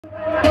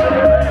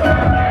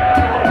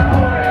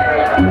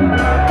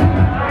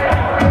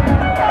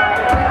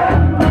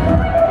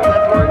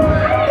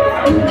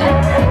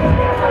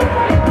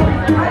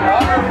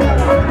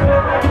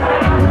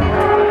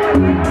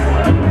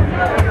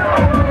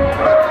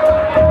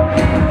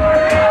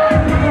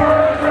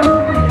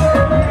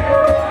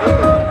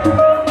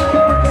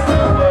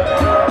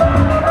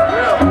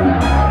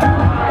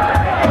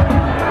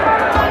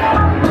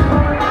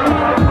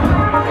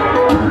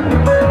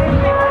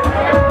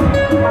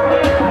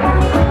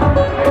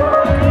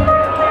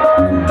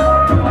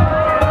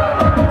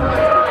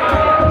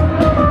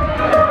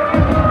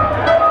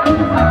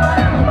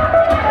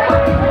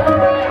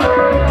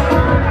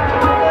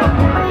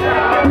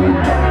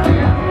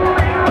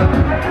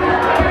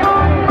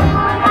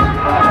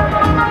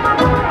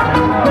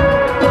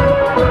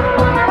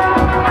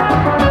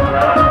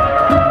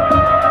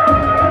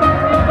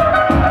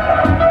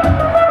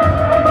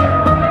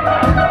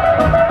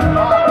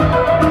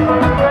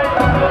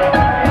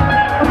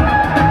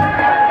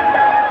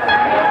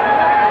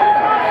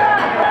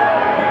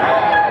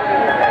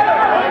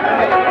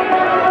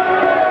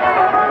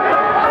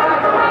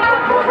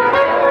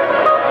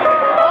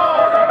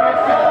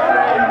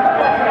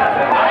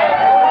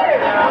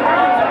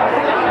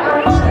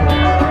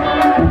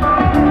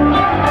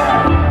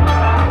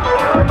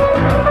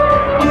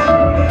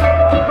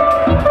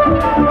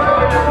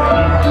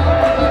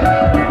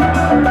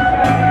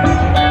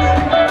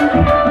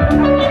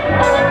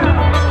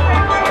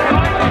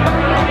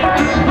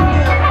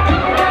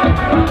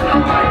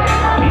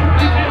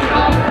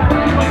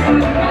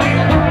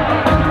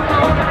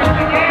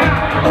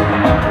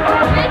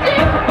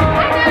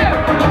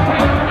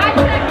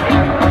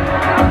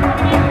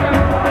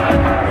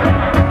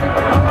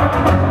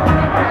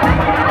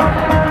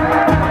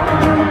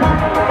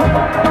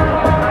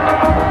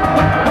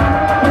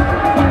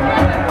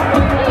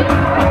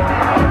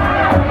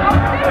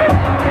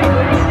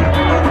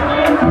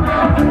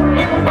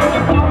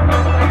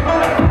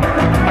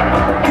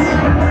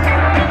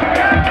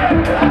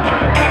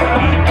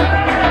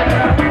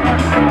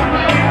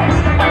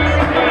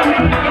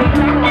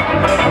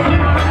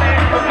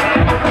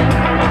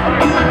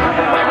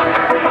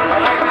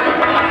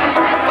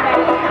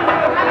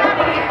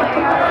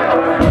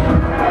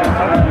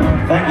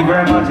you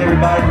very much,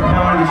 everybody, for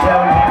coming to the show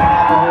and hanging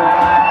out the whole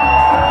time.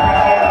 I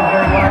appreciate you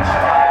very much.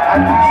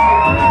 I appreciate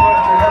Bruce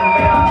Buster having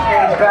me on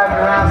stage, driving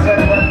around,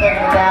 setting up,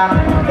 taking it down.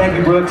 Thank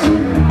you, Brooks.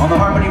 On the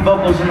harmony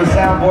vocals and the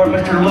soundboard,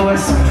 Mr.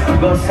 Lewis,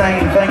 both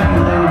singing. Thank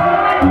you, Lou.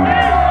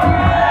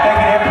 Thank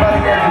you to everybody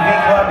here at the V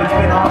Club. It's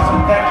been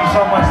awesome. Thank you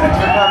so much.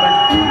 Thanks for coming.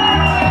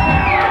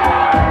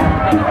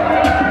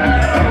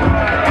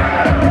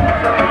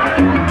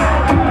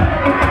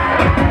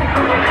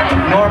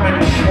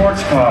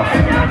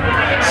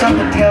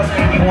 Something tells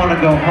me you want to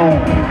go home.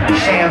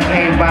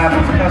 Champagne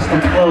Bibles, custom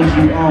clothes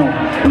you own.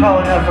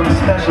 Calling up from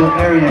special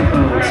area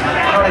codes.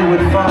 Hollywood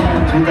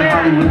phones with the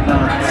Hollywood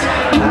guns.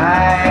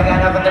 I ain't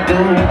got nothing to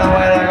do,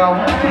 nowhere to go.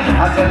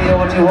 I'll tell you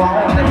what you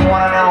want if you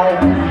want to know.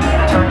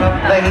 Turn up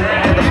late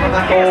to the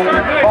swimming pool.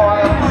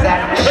 Boils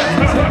at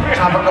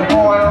tropical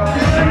boils.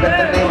 Let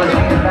the neighbors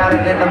read about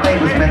it in the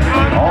basement.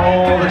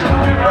 All the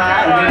time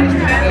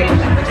right,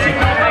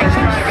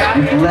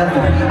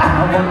 level.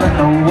 I wanna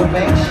know what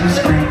makes you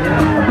scream.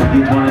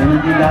 You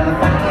 $20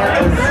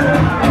 fantasy,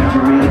 and you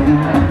really do.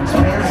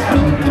 Spend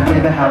some cheap,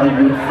 baby,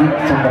 Hollywood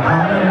freaks on the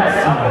Hollywood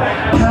side.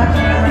 Touch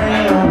me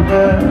real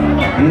good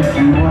if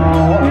you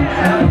want.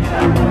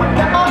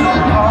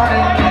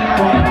 Party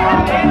people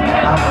want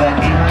I'm that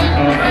kind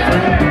of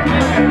free.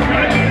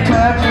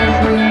 Touch me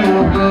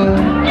real good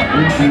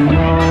if you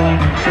want.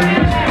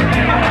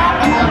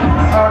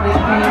 Party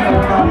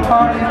people, no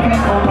party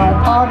people, no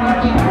party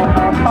people,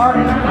 no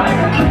party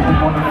people.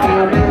 Wanna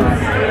feel this?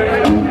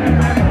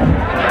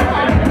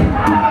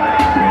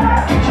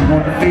 You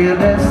wanna feel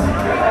this?